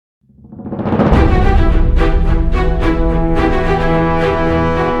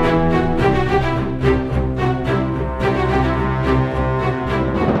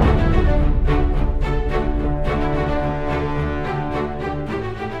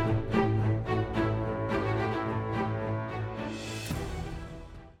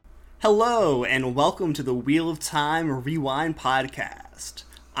Hello, and welcome to the Wheel of Time Rewind podcast.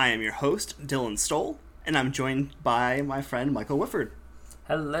 I am your host, Dylan Stoll, and I'm joined by my friend, Michael Whifford.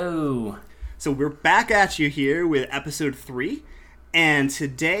 Hello. So we're back at you here with episode 3, and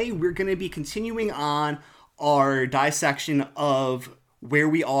today we're going to be continuing on our dissection of where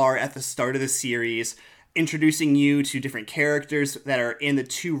we are at the start of the series, introducing you to different characters that are in the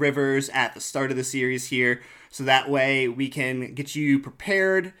two rivers at the start of the series here, so that way we can get you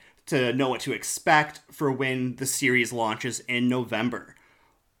prepared to know what to expect for when the series launches in November.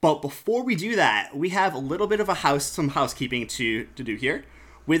 But before we do that, we have a little bit of some housekeeping to do here,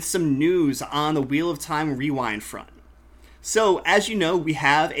 with some news on the Wheel of Time Rewind front. So, as you know, we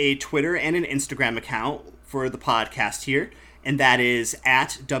have a Twitter and an Instagram account for the podcast here, and that is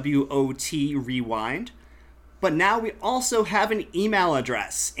at WOT Rewind. But now we also have an email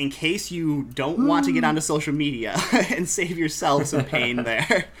address in case you don't want to get onto social media and save yourself some pain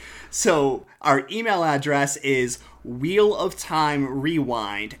there. So our email address is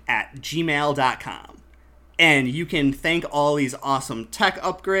wheeloftimerewind@gmail.com. And you can thank all these awesome tech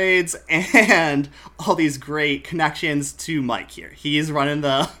upgrades and all these great connections to Mike here. He's running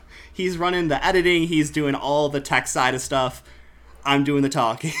the editing, he's doing all the tech side of stuff. I'm doing the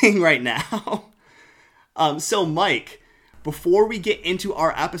talking right now. So Mike, before we get into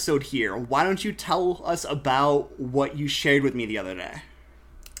our episode here, why don't you tell us about what you shared with me the other day?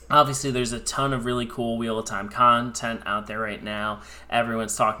 Obviously, there's a ton of really cool Wheel of Time content out there right now.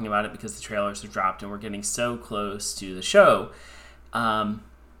 Everyone's talking about it because the trailers have dropped and we're getting so close to the show. And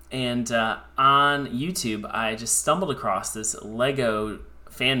on YouTube, I just stumbled across this Lego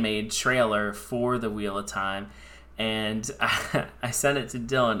fan-made trailer for the Wheel of Time. And I sent it to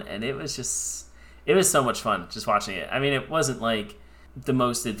Dylan, and it was so much fun just watching it. I mean, it wasn't like the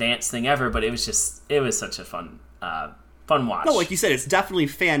most advanced thing ever, but it was such a fun watch. No, like you said, it's definitely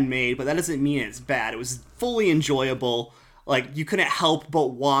fan-made, but that doesn't mean it's bad. It was fully enjoyable. Like, you couldn't help but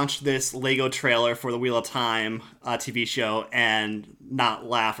watch this Lego trailer for the Wheel of Time TV show and not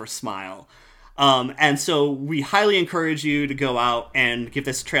laugh or smile. And so we highly encourage you to go out and give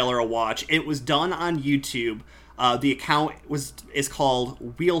this trailer a watch. It was done on YouTube. The account is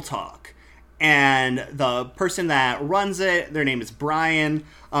called Wheel Talk. And the person that runs it, their name is Brian,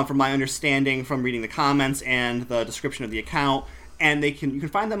 from my understanding from reading the comments and the description of the account. And you can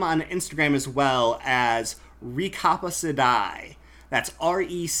find them on Instagram as well as Recappasedai. That's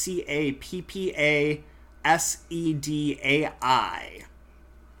RECAPPASEDAI.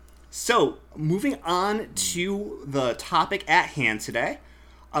 So, moving on to the topic at hand today,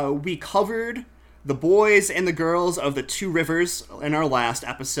 we covered the boys and the girls of the two rivers in our last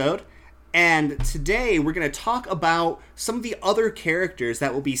episode. And today we're going to talk about some of the other characters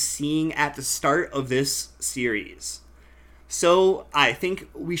that we'll be seeing at the start of this series. So I think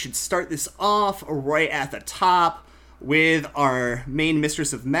we should start this off right at the top with our main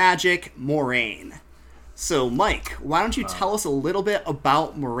mistress of magic, Moraine. So Mike, why don't you tell us a little bit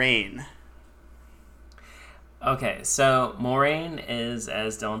about Moraine? Okay, so Moraine is,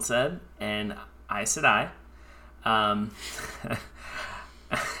 as Dylan said, an Aes Sedai.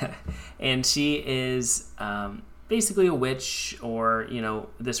 And she is basically a witch, or,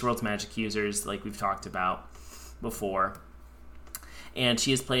 this world's magic users, like we've talked about before. And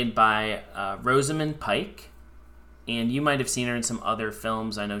she is played by Rosamund Pike. And you might have seen her in some other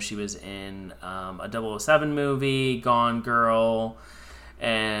films. I know she was in a 007 movie, Gone Girl,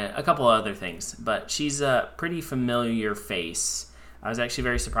 and a couple of other things. But she's a pretty familiar face. I was actually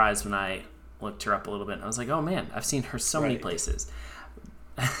very surprised when I looked her up a little bit. And I was like, oh man, I've seen her so many places.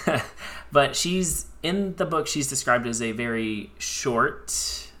 But she's in the book. She's described as a very short.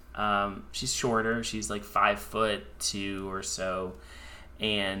 She's shorter. She's like 5'2" or so,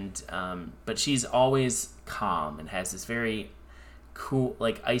 and but she's always calm and has this very cool,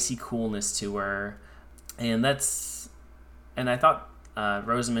 like icy coolness to her, and I thought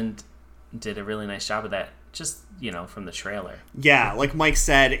Rosamund did a really nice job of that. Just from the trailer. Yeah, like Mike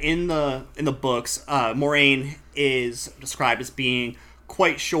said, in the books, Moraine is described as being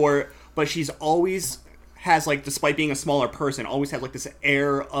quite short, but she's always has, like, despite being a smaller person, always had like this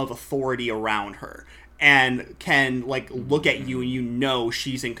air of authority around her and can, like, look at you and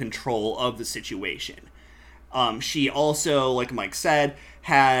she's in control of the situation. She also, like Mike said,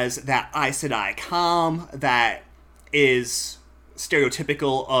 has that Aes Sedai calm that is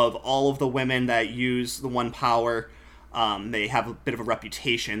stereotypical of all of the women that use the one power. They have a bit of a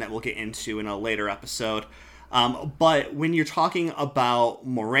reputation that we'll get into in a later episode. But when you're talking about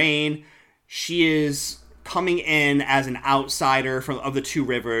Moraine, she is coming in as an outsider of the two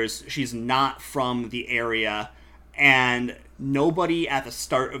rivers. She's not from the area, and nobody at the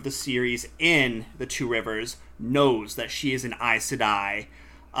start of the series in the Two Rivers knows that she is an Aes Sedai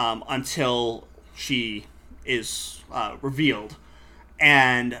until she is revealed.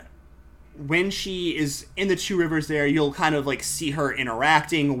 And when she is in the Two Rivers there, you'll kind of like see her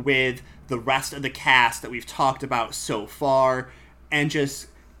interacting with the rest of the cast that we've talked about so far, and just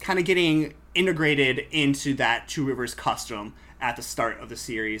kind of getting integrated into that Two Rivers custom at the start of the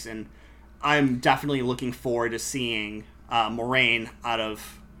series. And I'm definitely looking forward to seeing Moraine out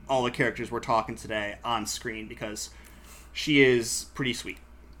of all the characters we're talking today on screen, because she is pretty sweet.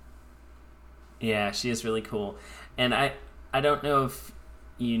 Yeah, she is really cool. And I don't know if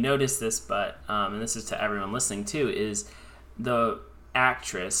you noticed this, but and this is to everyone listening too, is the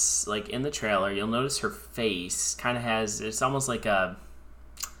actress, like in the trailer, you'll notice her face kind of has, it's almost like a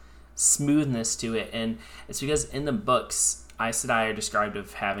smoothness to it, and it's because in the books, Aes Sedai are described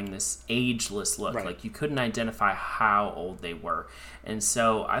of having this ageless look. Right. Like you couldn't identify how old they were. And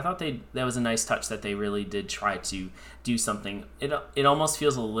so I thought that was a nice touch that they really did try to do something. It almost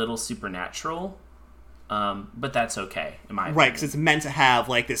feels a little supernatural, but that's okay in my opinion. Right, because it's meant to have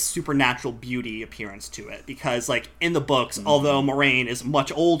like this supernatural beauty appearance to it. Because like in the books, although Moraine is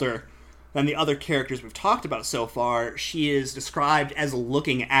much older than the other characters we've talked about so far, she is described as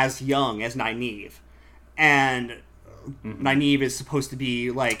looking as young as Nynaeve. And Nynaeve is supposed to be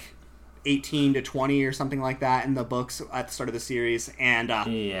like 18 to 20 or something like that in the books at the start of the series. And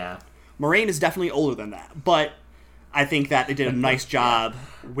Moraine is definitely older than that. But I think that they did a nice job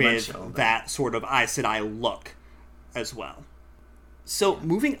with that sort of Aes Sedai look as well. So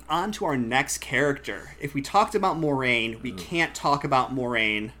moving on to our next character. If we talked about Moraine, we can't talk about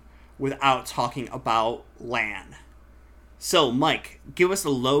Moraine without talking about Lan. So Mike, give us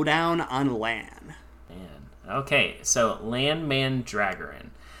a lowdown on Lan. Okay, so Lan Mandragoran.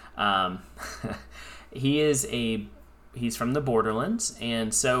 He's from the Borderlands,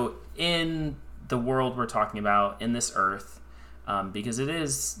 and so in the world we're talking about, in this Earth, because it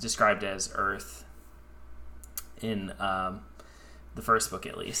is described as Earth in the first book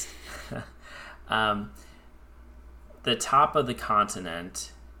at least, the top of the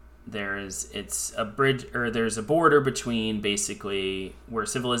continent, it's a bridge, or there's a border between basically where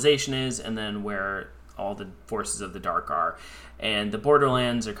civilization is and then where all the forces of the dark are, and the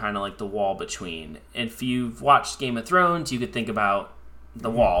Borderlands are kind of like the wall between. If you've watched Game of Thrones, you could think about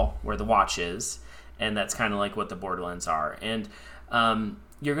the wall where the Watch is, and that's kind of like what the Borderlands are. And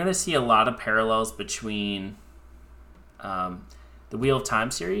you're going to see a lot of parallels between the Wheel of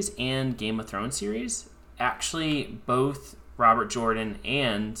Time series and Game of Thrones series. Actually, both Robert Jordan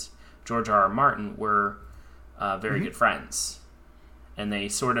and George R.R. Martin were very good friends, and they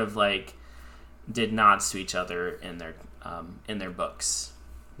sort of like did nods to each other in their books.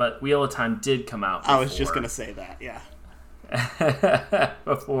 But Wheel of Time did come out before, I was just going to say that, yeah.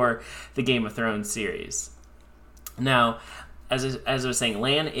 before the Game of Thrones series. Now, as I was saying,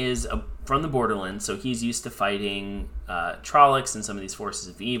 Lan is from the Borderlands, so he's used to fighting Trollocs and some of these forces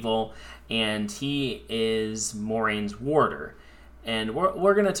of evil, and he is Moraine's warder. And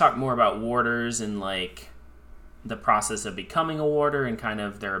we're going to talk more about warders and like the process of becoming a warder and kind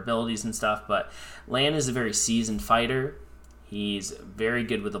of their abilities and stuff, but Lan is a very seasoned fighter. He's very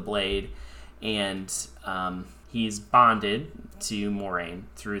good with a blade, and he's bonded to Moraine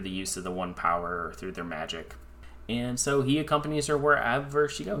through the use of the One Power or through their magic. And so he accompanies her wherever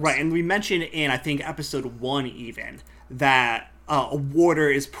she goes. Right, and we mentioned in, I think, episode 1 even, that a warder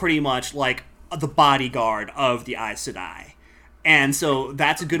is pretty much like the bodyguard of the Aes Sedai. And so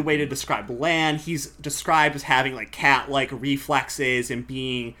that's a good way to describe Lan. He's described as having like cat-like reflexes and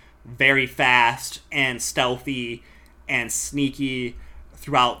being very fast and stealthy and sneaky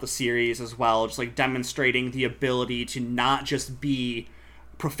throughout the series as well, just like demonstrating the ability to not just be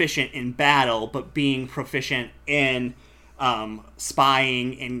proficient in battle, but being proficient in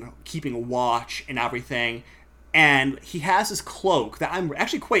spying and keeping watch and everything. And he has this cloak that I'm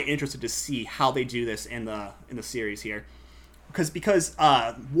actually quite interested to see how they do this in the series here. Because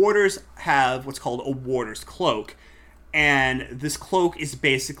warders have what's called a warder's cloak, and this cloak is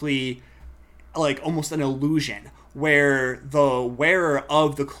basically like almost an illusion, where the wearer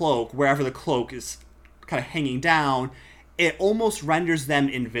of the cloak, wherever the cloak is kind of hanging down, it almost renders them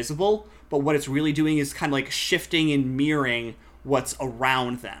invisible, but what it's really doing is kind of like shifting and mirroring what's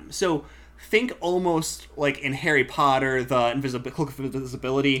around them. So think almost like in Harry Potter, the cloak of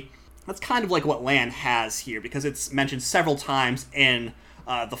invisibility. That's kind of like what Lan has here, because it's mentioned several times in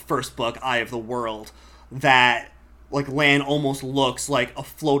the first book, Eye of the World, that like Lan almost looks like a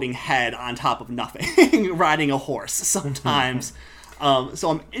floating head on top of nothing, riding a horse sometimes.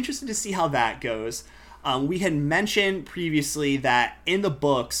 So I'm interested to see how that goes. We had mentioned previously that in the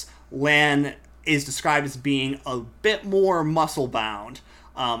books, Lan is described as being a bit more muscle-bound,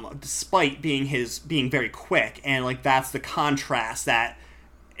 despite being very quick, and like that's the contrast that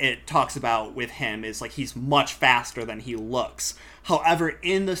it talks about with him, is like he's much faster than he looks. However,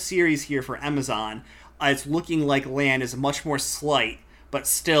 in the series here for Amazon, it's looking like Lan is much more slight, but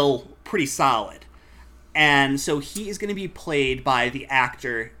still pretty solid. And so he is going to be played by the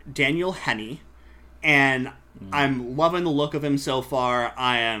actor Daniel Henney, and I'm loving the look of him so far.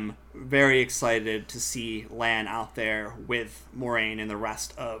 I am very excited to see Lan out there with Moiraine and the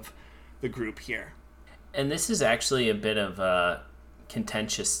rest of the group here. And this is actually a bit of a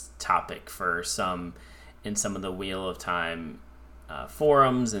contentious topic for some in some of the Wheel of Time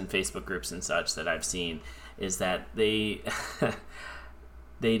forums and Facebook groups and such that I've seen, is that they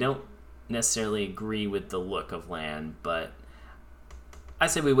they don't necessarily agree with the look of Lan, but I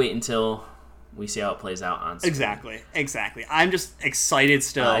say we wait until we see how it plays out on screen. Exactly. I'm just excited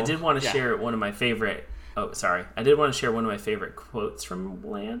still. I did want to share one of my favorite... I did want to share one of my favorite quotes from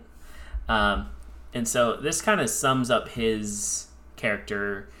Lan. And so this kind of sums up his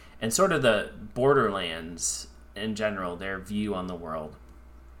character and sort of the Borderlands in general, their view on the world.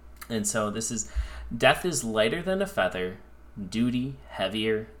 And so this is: death is lighter than a feather, duty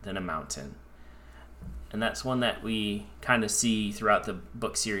heavier than a mountain. And that's one that we kind of see throughout the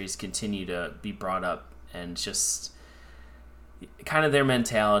book series continue to be brought up, and just kind of their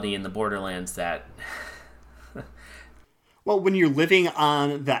mentality in the Borderlands that... Well, when you're living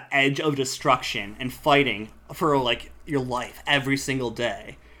on the edge of destruction and fighting for, like, your life every single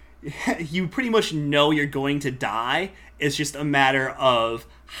day, you pretty much know you're going to die. It's just a matter of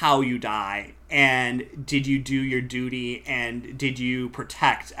how you die, and did you do your duty, and did you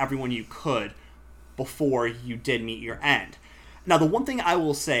protect everyone you could before you did meet your end. Now, the one thing I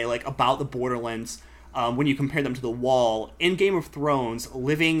will say, like, about the Borderlands, when you compare them to the Wall, in Game of Thrones,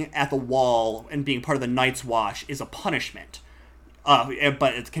 living at the Wall and being part of the Night's Watch is a punishment,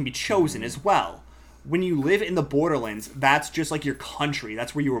 but it can be chosen as well. When you live in the Borderlands, that's just like your country.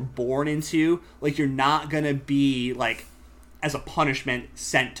 That's where you were born into. Like, you're not gonna be, like, as a punishment,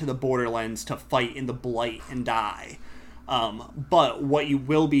 sent to the Borderlands to fight in the Blight and die. But what you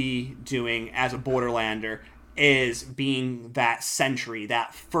will be doing as a Borderlander is being that sentry,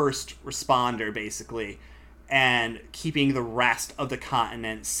 that first responder, basically, and keeping the rest of the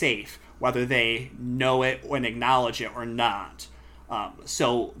continent safe, whether they know it and acknowledge it or not.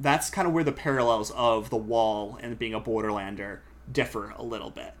 So that's kind of where the parallels of the Wall and being a Borderlander differ a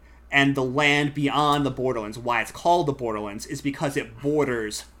little bit. And the land beyond the Borderlands, why it's called the Borderlands, is because it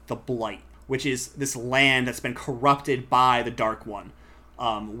borders the Blight, which is this land that's been corrupted by the Dark One,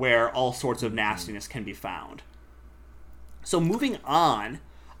 where all sorts of nastiness can be found. So moving on,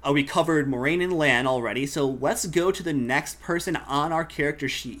 we covered Moiraine and Lan already, so let's go to the next person on our character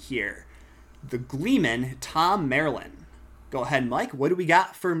sheet here. The Gleeman, Tom Merrilin. Go ahead, Mike. What do we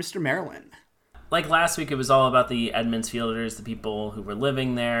got for Mr. Merrilin? Like last week, it was all about the Edmonds Fielders, the people who were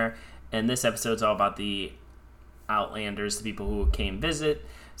living there, and this episode's all about the Outlanders, the people who came visit.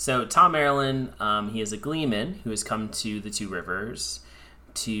 So Tom Merrilin, he is a Gleeman who has come to the Two Rivers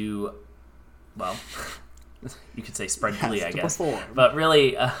to, well, you could say spread glee, I guess. Perform. But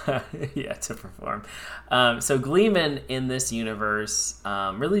really, to perform. So Gleemen in this universe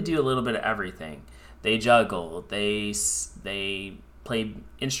really do a little bit of everything. They juggle, they play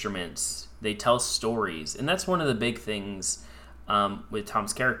instruments, they tell stories. And that's one of the big things with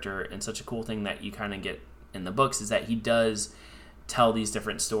Tom's character, and such a cool thing that you kind of get in the books, is that he does tell these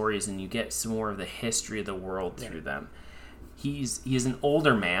different stories, and you get some more of the history of the world through them. He's an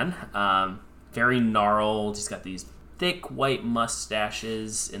older man, very gnarled. He's got these thick white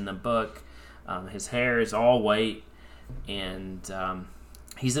mustaches in the book. His hair is all white, and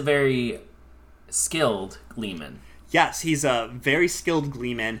he's a very skilled Gleeman. Yes, he's a very skilled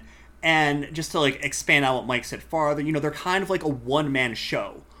Gleeman, and just to like expand on what Mike said farther, they're kind of like a one-man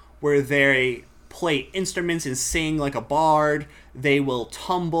show where they play instruments and sing like a bard. They will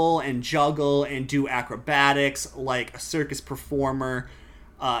tumble and juggle and do acrobatics like a circus performer.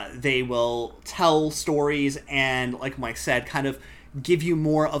 They will tell stories and, like Mike said, kind of give you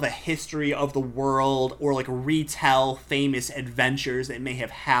more of a history of the world, or like retell famous adventures that may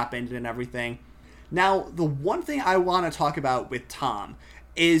have happened and everything. Now, the one thing I want to talk about with Tom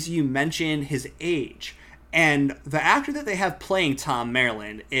is you mentioned his age. And the actor that they have playing Tom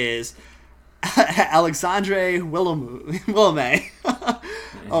Merrilin is Alexandre Willemay.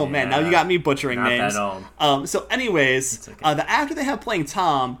 Oh man, now you got me butchering names. That old. So anyways, okay. The actor they have playing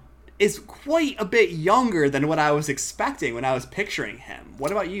Tom is quite a bit younger than what I was expecting when I was picturing him.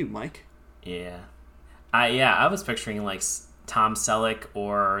 What about you, Mike? Yeah. I was picturing like Tom Selleck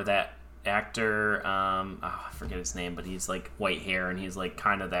or that actor. I forget his name, but he's like white hair and he's like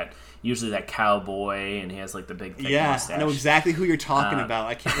kind of usually that cowboy, and he has like the big thick mustache. I know exactly who you're talking about.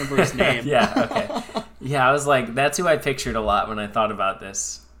 I can't remember his name. Yeah, okay. Yeah, I was like, that's who I pictured a lot when I thought about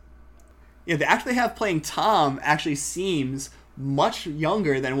this. Yeah, the actor they have playing Tom actually seems much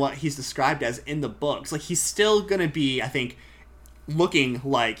younger than what he's described as in the books. Like, he's still gonna be, I think, looking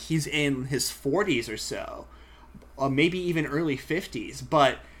like he's in his 40s or so, or maybe even early 50s,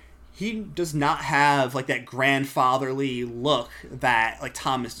 but he does not have like that grandfatherly look that like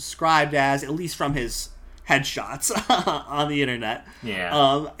Tom is described as, at least from his headshots on the internet.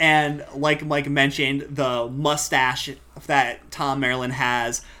 Yeah. And like Mike mentioned, the mustache that Tom Maryland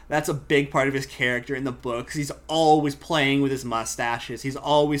has, that's a big part of his character in the books. He's always playing with his mustaches. He's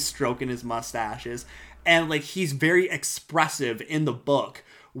always stroking his mustaches. And like, he's very expressive in the book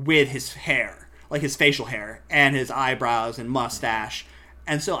with his hair, like his facial hair and his eyebrows and mustache.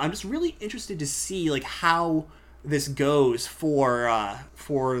 And so I'm just really interested to see like how this goes for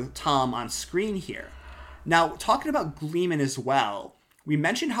Tom on screen here. Now, talking about Gleeman as well, we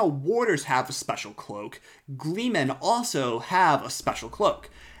mentioned how warders have a special cloak. Gleeman also have a special cloak.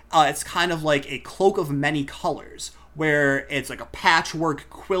 It's kind of like a cloak of many colors, where it's like a patchwork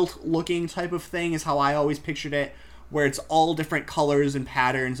quilt-looking type of thing is how I always pictured it, where it's all different colors and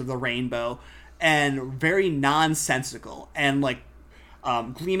patterns of the rainbow, and very nonsensical. And like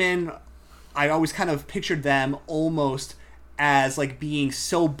Gleeman, I always kind of pictured them almost as like being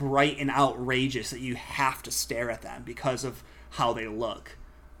so bright and outrageous that you have to stare at them because of how they look.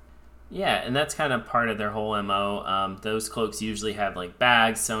 Yeah, and that's kind of part of their whole MO. Those cloaks usually have like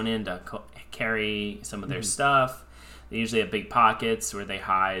bags sewn in to carry some of their stuff. They usually have big pockets where they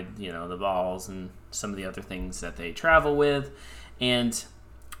hide, the balls and some of the other things that they travel with. And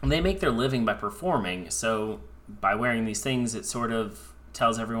they make their living by performing. So by wearing these things, it sort of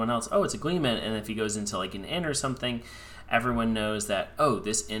tells everyone else, oh, it's a Gleeman. And if he goes into like an inn or something, everyone knows that, oh,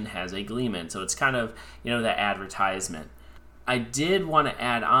 this inn has a Gleeman. So it's kind of, that advertisement. I did want to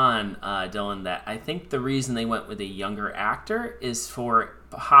add on, Dylan, that I think the reason they went with a younger actor is for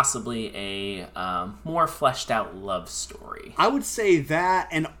possibly a more fleshed out love story. I would say that,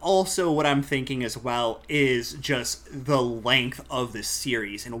 and also what I'm thinking as well is just the length of this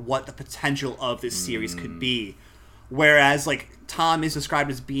series and what the potential of this series could be. Whereas, like, Tom is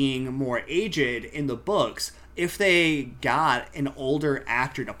described as being more aged in the books. If they got an older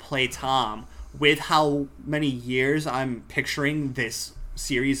actor to play Tom, with how many years I'm picturing this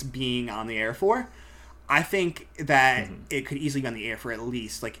series being on the air for, I think that it could easily be on the air for at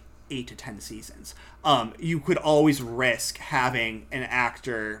least like 8 to 10 seasons. You could always risk having an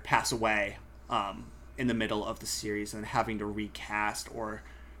actor pass away in the middle of the series and having to recast or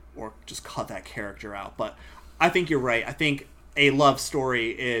just cut that character out. But I think you're right. I think a love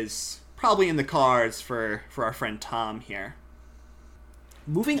story is probably in the cards for our friend Tom here.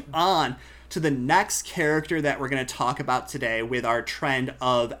 Moving on to the next character that we're going to talk about today with our trend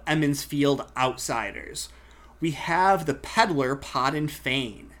of Emond's Field outsiders. We have the peddler Podden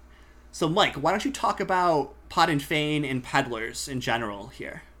Fane. So, Mike, why don't you talk about Podden Fane and peddlers in general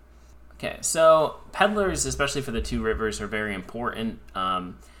here? Okay, so peddlers, especially for the Two Rivers, are very important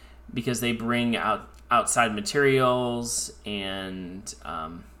because they bring outside materials and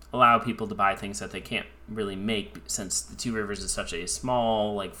allow people to buy things that they can't really make, since the Two Rivers is such a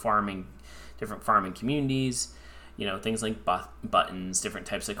small, like, different farming communities. Things like buttons, different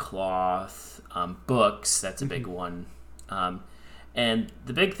types of cloth, books, that's a big one. And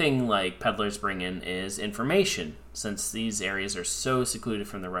the big thing, like, peddlers bring in is information. Since these areas are so secluded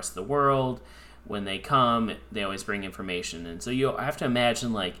from the rest of the world, when they come, they always bring information. And so you have to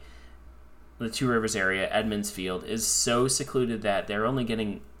imagine, like, the Two Rivers area, Emond's Field, is so secluded that they're only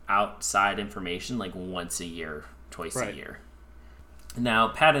getting outside information like once a year, twice a year. Now,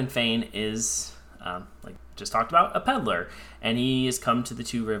 Podden Fane is, like just talked about, a peddler, and he has come to the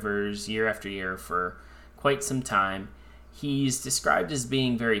Two Rivers year after year for quite some time. He's described as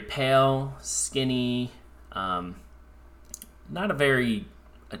being very pale, skinny, not a very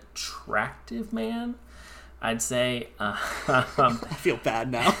attractive man, I'd say. I feel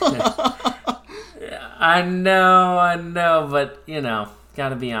bad now. I know, but,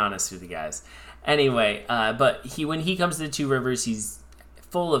 gotta be honest with you guys. Anyway, but when he comes to the Two Rivers, he's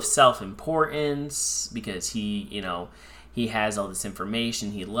full of self-importance because he has all this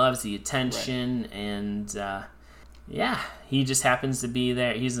information. He loves the attention, and he just happens to be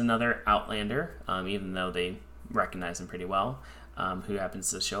there. He's another Outlander, even though they recognize him pretty well, who happens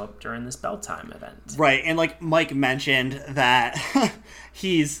to show up during this Belltime event. Right, and like Mike mentioned, that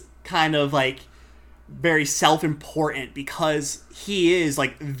he's kind of like very self-important because he is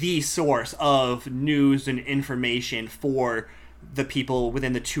like the source of news and information for the people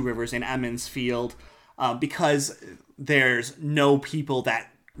within the Two Rivers and Emond's Field, because there's no people that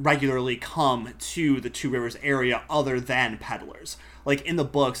regularly come to the Two Rivers area other than peddlers. Like in the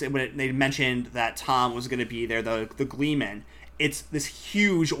books, when they mentioned that Tom was going to be there, the Gleeman, it's this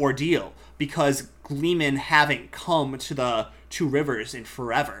huge ordeal because Gleemen haven't come to the Two Rivers in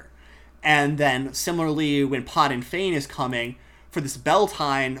forever. And then similarly, when Pod and Fane is coming for this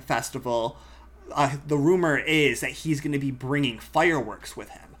Beltane festival, the rumor is that he's going to be bringing fireworks with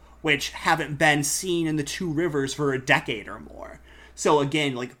him, which haven't been seen in the Two Rivers for a decade or more. So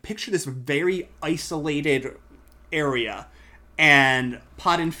again, like, picture this very isolated area, and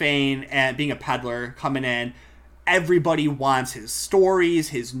Pod and Fane, and being a peddler, coming in, everybody wants his stories,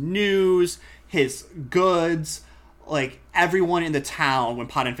 his news, his goods. Like, everyone in the town, when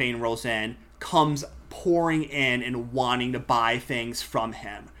Pod and Fane rolls in, comes pouring in and wanting to buy things from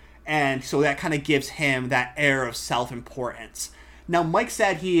him. And so that kind of gives him that air of self-importance. Now, Mike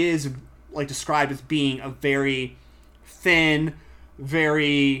said he is, like, described as being a very thin,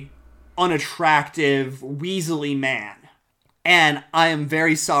 very unattractive, weaselly man. And I am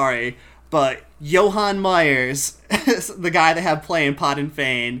very sorry, but Johann Myers, the guy they have playing Pod and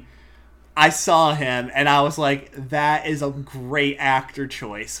Fane, I saw him and I was like, that is a great actor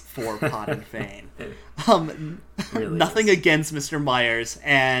choice for Pod and Fane. Really nothing is. Against Mr. Myers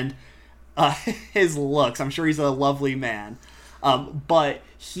and his looks. I'm sure he's a lovely man. But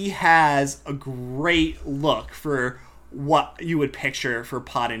he has a great look for what you would picture for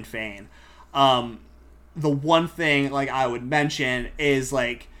Pod and Fane. The one thing, like, I would mention is,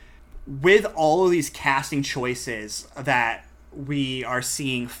 like, with all of these casting choices that we are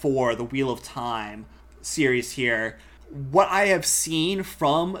seeing for the Wheel of Time series here, what I have seen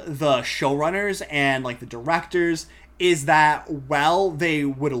from the showrunners and, like, the directors is that while they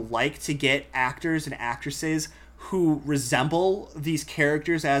would like to get actors and actresses who resemble these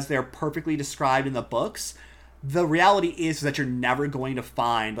characters as they're perfectly described in the books, the reality is that you're never going to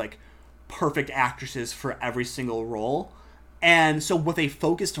find, like, perfect actresses for every single role. And so what they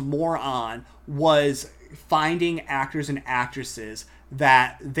focused more on was finding actors and actresses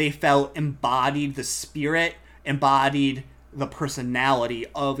that they felt embodied the spirit, embodied the personality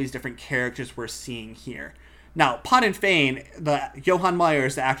of these different characters we're seeing here. Now, Pod and Fane, the Johann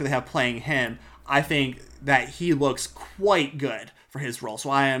Myers, the actor they have playing him, I think that he looks quite good for his role. So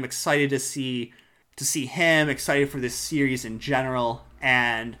I am excited to see him, excited for this series in general,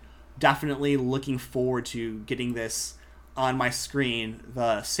 and definitely looking forward to getting this on my screen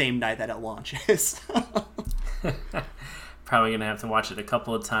the same night that it launches. Probably gonna have to watch it a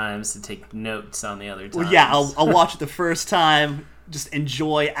couple of times to take notes on the other times. Well, yeah, I'll watch it the first time, just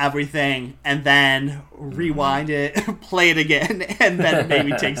enjoy everything, and then rewind it, play it again, and then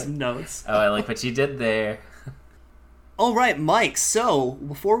maybe take some notes. Oh, I like what you did there. All right, Mike, so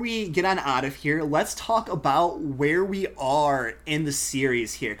before we get on out of here, let's talk about where we are in the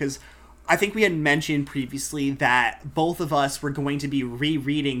series here, because I think we had mentioned previously that both of us were going to be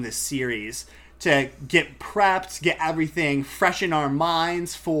rereading this series to get prepped, get everything fresh in our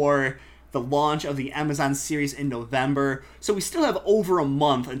minds for the launch of the Amazon series in November. So we still have over a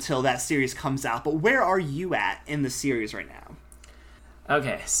month until that series comes out, but where are you at in the series right now?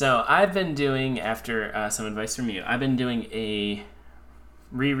 Okay, so I've been doing, after some advice from you, I've been doing a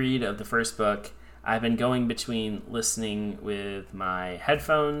reread of the first book. I've been going between listening with my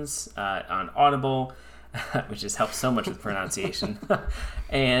headphones on Audible, which has helped so much with pronunciation,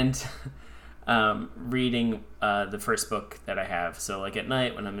 and reading the first book that I have. So, like, at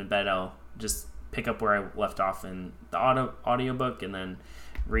night when I'm in bed, I'll just pick up where I left off in the audiobook and then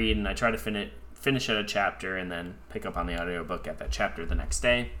read, and I try to finish at a chapter and then pick up on the audiobook at that chapter the next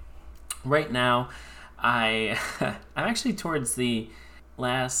day. Right now, I'm actually towards the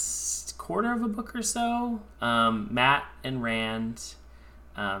last quarter of a book or so. Matt and Rand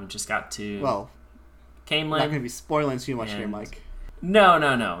just got to Camelin. Not going to be spoiling too much here, Mike. No.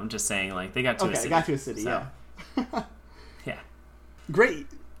 I'm just saying, like, they got to a city. Okay, got to a city, so. Yeah. Yeah. Great.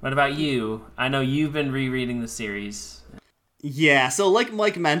 What about you? I know you've been rereading the series. Yeah, so like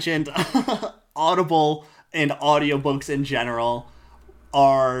Mike mentioned, Audible and audiobooks in general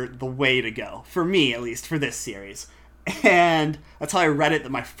are the way to go. For me, at least, for this series. And that's how I read it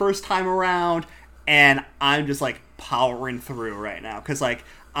my first time around, and I'm just, like, powering through right now. Because, like,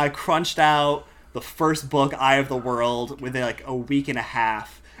 I crunched out the first book, Eye of the World, within, like, a week and a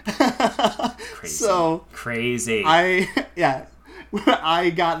half. Crazy. So crazy. I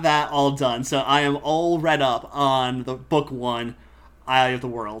got that all done. So I am all read up on the book one Eye of the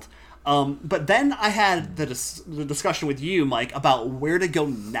World. But then I had the discussion with you, Mike, about where to go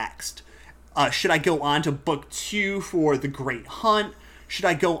next. Should I go on to book 2 for The Great Hunt? Should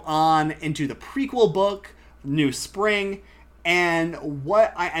I go on and do the prequel book, New Spring? And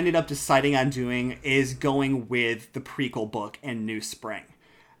what I ended up deciding on doing is going with the prequel book and New Spring.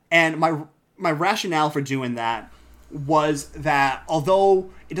 And my rationale for doing that was that although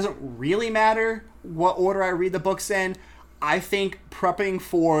it doesn't really matter what order I read the books in, I think prepping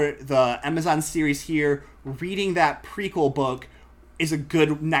for the Amazon series here, reading that prequel book is a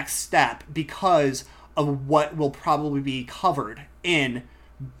good next step because of what will probably be covered in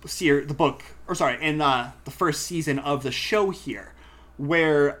the first season of the show here,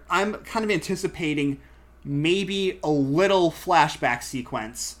 where I'm kind of anticipating maybe a little flashback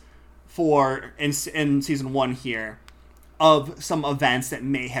sequence in season 1 here of some events that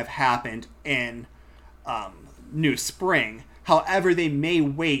may have happened in New Spring. However, they may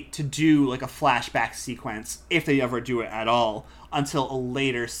wait to do like a flashback sequence, if they ever do it at all, until a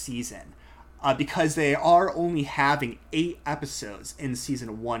later season. Because they are only having 8 episodes in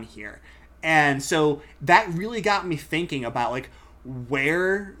season 1 here. And so that really got me thinking about like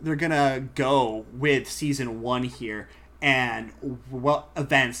where they're gonna go with season 1 here and what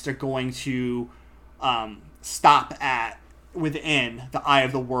events they're going to stop at within the Eye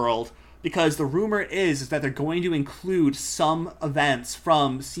of the World. Because the rumor is that they're going to include some events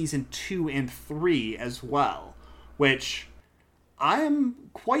from season 2 and 3 as well, which I am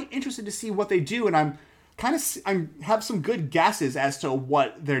quite interested to see what they do, and I have some good guesses as to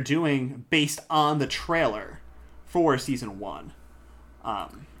what they're doing based on the trailer for season 1.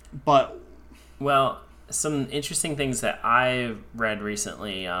 Well, some interesting things that I've read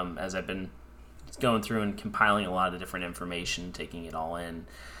recently, as I've been going through and compiling a lot of different information, taking it all in,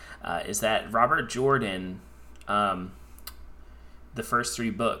 is that Robert Jordan, the first 3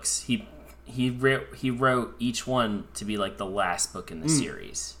 books, he wrote each one to be like the last book in the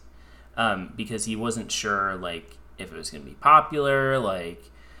series, because he wasn't sure like if it was going to be popular, like,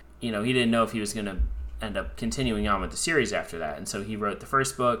 you know, he didn't know if he was going to end up continuing on with the series after that, and so he wrote the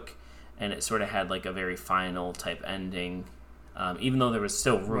first book, and it sort of had like a very final type ending, even though there was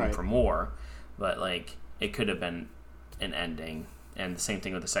still room for more, but like it could have been an ending. And the same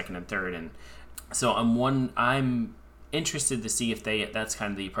thing with the second and third, and so I'm interested to see if that's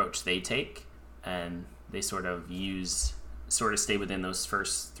kind of the approach they take, and they sort of stay within those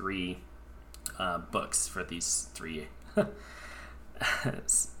first 3 books for these 3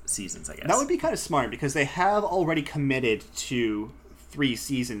 seasons, I guess. That would be kind of smart because they have already committed to 3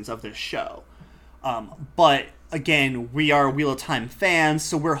 seasons of this show. But again, we are Wheel of Time fans,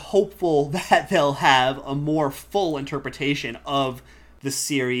 so we're hopeful that they'll have a more full interpretation of the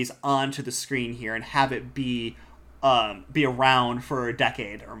series onto the screen here and have it be around for a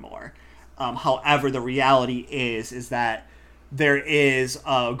decade or more. However, the reality is that there is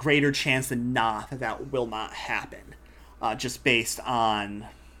a greater chance than not that will not happen, just based on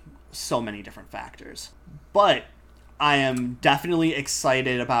so many different factors. But I am definitely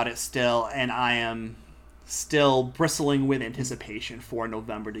excited about it still, and I am still bristling with anticipation for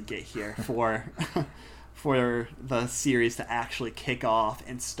November to get here for the series to actually kick off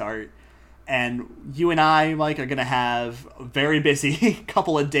and start. And you and I, Mike, are going to have a very busy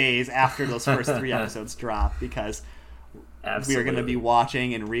couple of days after those first 3 episodes drop, because we are going to be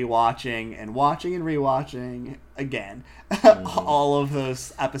watching and rewatching and watching and rewatching again all of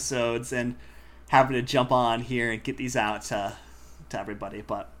those episodes and having to jump on here and get these out to everybody.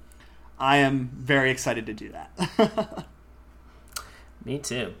 But I am very excited to do that. Me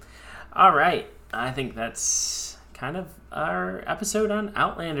too. All right. I think that's kind of our episode on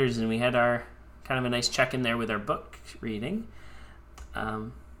Outlanders, and we had our kind of a nice check in there with our book reading.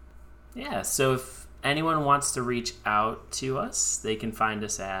 So if anyone wants to reach out to us, they can find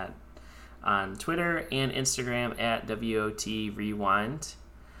us on Twitter and Instagram at WOT Rewind.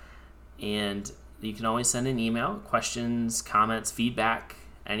 And you can always send an email, questions, comments, feedback,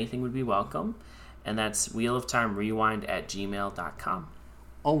 anything would be welcome. And that's wheeloftimerewind@gmail.com.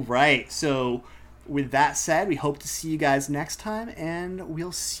 All right. So with that said, we hope to see you guys next time, and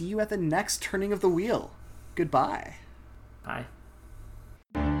we'll see you at the next turning of the wheel. Goodbye. Bye.